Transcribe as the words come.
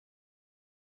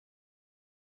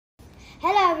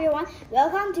Hello everyone,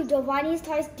 welcome to Giovanni's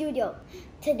Toy Studio.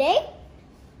 Today,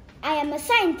 I am a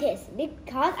scientist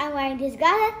because I'm wearing this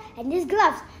glasses and these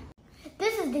gloves.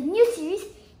 This is the new series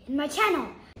in my channel.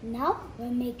 Now, we're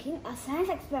making a science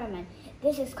experiment.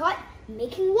 This is called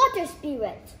making water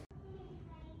spirits.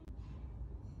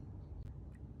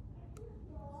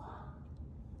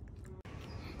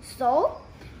 So,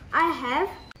 I have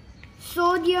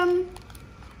sodium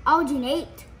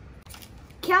alginate,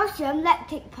 calcium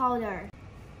lactic powder,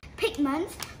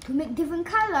 pigments to make different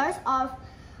colors of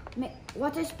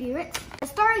water spirits, a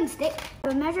stirring stick,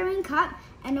 a measuring cup,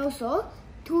 and also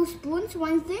 2 spoons,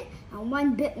 1 thin and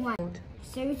 1 big one.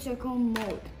 Semicircle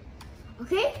mold.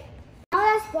 Okay? Now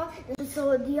let's pour the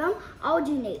sodium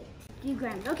alginate. 3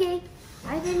 grams. Okay,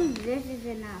 I think this is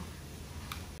enough.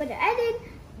 But I added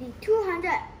the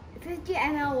 250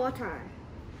 ml water.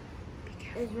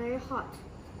 It's very hot.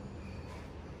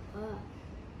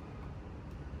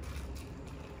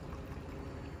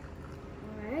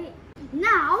 Alright,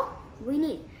 now we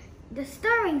need the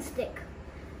stirring stick.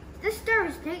 The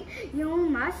stirring stick, you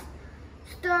must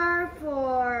stir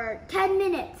for 10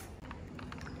 minutes.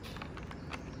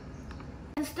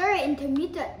 And stir it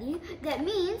intermittently. That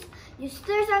means you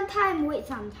stir sometime, wait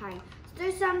sometime.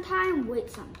 Stir sometime,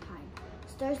 wait sometime.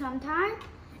 Stir sometime,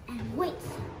 and wait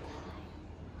sometime.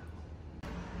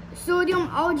 Sodium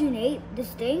alginate, this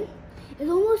thing, is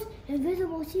almost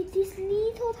invisible. See this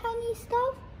little tiny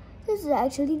stuff? This is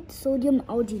actually sodium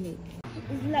alginate.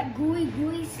 It's like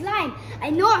gooey slime. I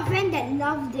know a friend that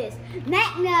loves this.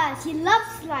 Magnus, he loves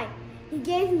slime. He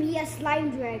gave me a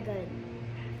slime dragon.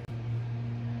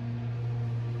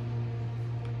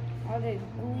 Okay,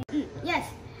 gooey. Yes,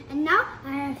 and now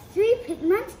I have 3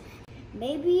 pigments.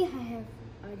 Maybe I have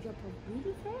a drop of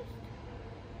green first.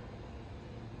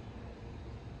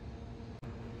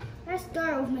 Let's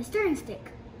start with my stirring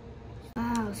stick.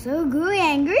 Wow, so gooey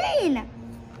and green.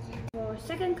 For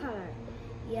second color,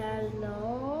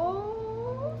 yellow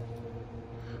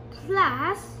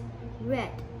plus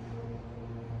red.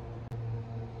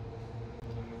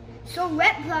 So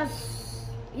red plus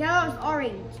yellow is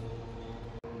orange.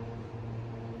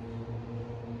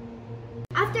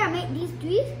 After I make these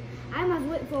 3, I must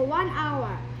wait for 1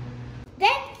 hour.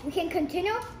 Then we can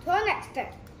continue to our next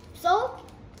step. So,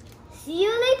 see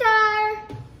you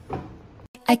later!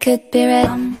 I could be red,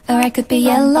 or I could be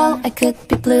yellow, I could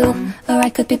be blue, or I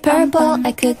could be purple,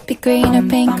 I could be green or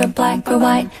pink or black or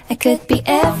white, I could be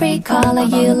every color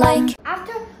you like.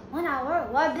 After 1 hour,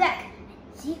 we're black.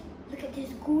 See, look at this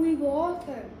gooey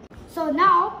water. So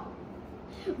now,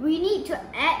 we need to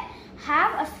add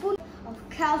half a spoon of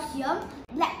calcium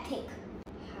lactic.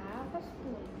 Half a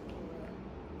spoon.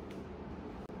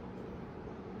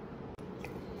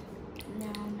 Now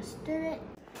I'm gonna stir it.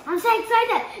 I'm so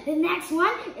excited! The next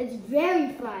one is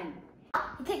very fun.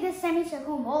 You take this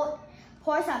semicircle mold,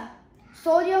 pour some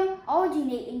sodium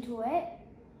alginate into it.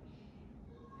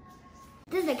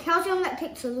 This is the calcium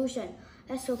lactic solution.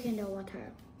 Let's soak in the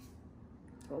water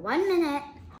for 1 minute.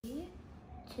 3,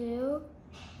 2,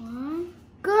 1,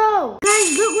 go!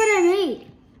 Guys, look what I made.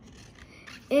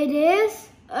 It is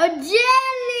a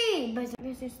jelly! But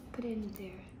let's just put it in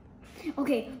there.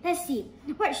 Okay, let's see.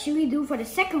 What should we do for the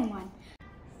second one?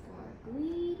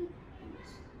 Green.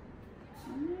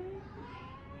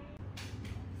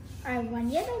 I have 1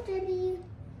 yellow jelly.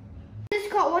 This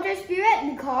is called water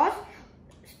spirit because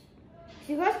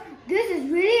this is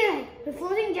really like the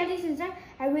floating jellies inside.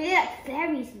 I really like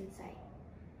fairies inside.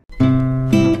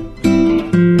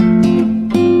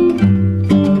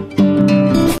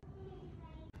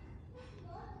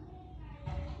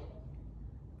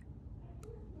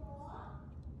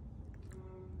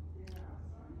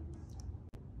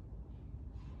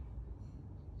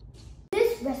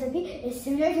 Recipe is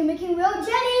similar to making real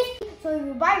jellies. So if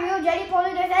you buy real jelly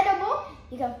powder that's edible,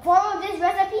 you can follow this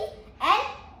recipe and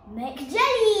make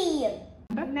jelly.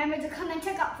 Remember to come and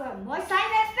check out for more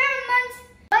science experiments.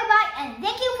 Bye bye and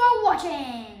thank you for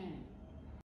watching.